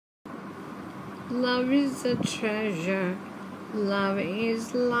Love is a treasure. Love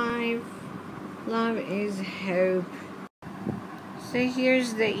is life. Love is hope. So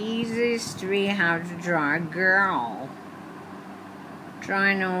here's the easiest way how to draw a girl. Draw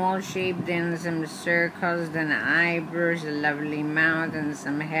an oval shape, then some circles, then eyebrows, a lovely mouth, and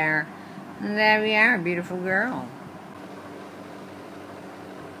some hair. And there we are, a beautiful girl.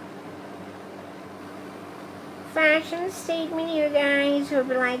 Fashion statement, you guys. Hope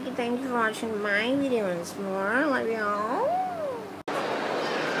you like it. Thank you for watching my video once more. Love you all.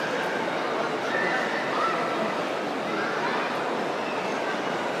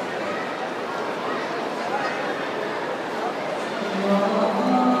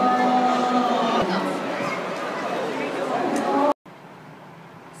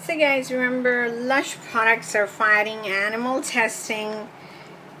 So guys, remember, Lush products are fighting animal testing.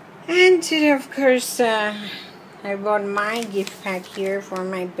 And today, of course, I bought my gift pack here for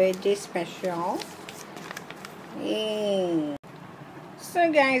my birthday special. Yay!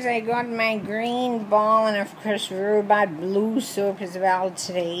 So guys, I got my green ball and of course robot blue soap as well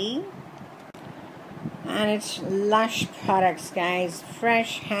today. And it's Lush products, guys.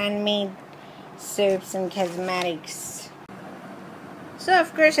 Fresh handmade soaps and cosmetics. So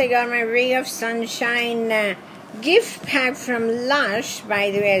of course I got my Ray of Sunshine gift pack from Lush,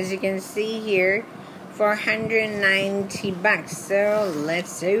 by the way, as you can see here, for 190 bucks. So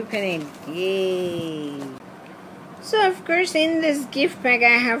let's open it. Yay! So of course in this gift pack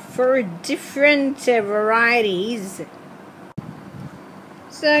I have 4 different varieties.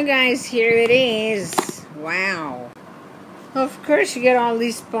 So guys, here it is. Wow! Of course you get all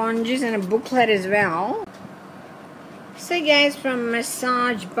these sponges and a booklet as well. So guys, from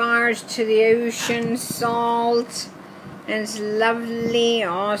massage bars to the ocean salt, and it's lovely,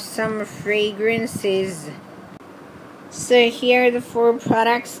 awesome fragrances. So here are the 4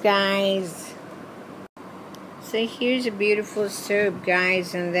 products, guys. So here's a beautiful soap,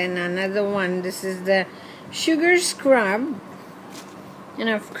 guys, and then another one. This is the sugar scrub, and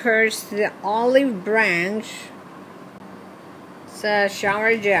of course the olive branch. It's a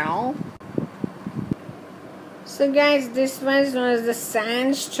shower gel. So guys, this one was the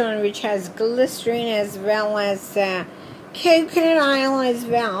sandstone, which has glycerin as well as coconut oil as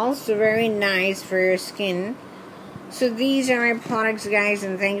well. So very nice for your skin. So these are my products, guys,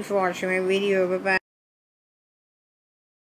 and thank you for watching my video. Bye bye.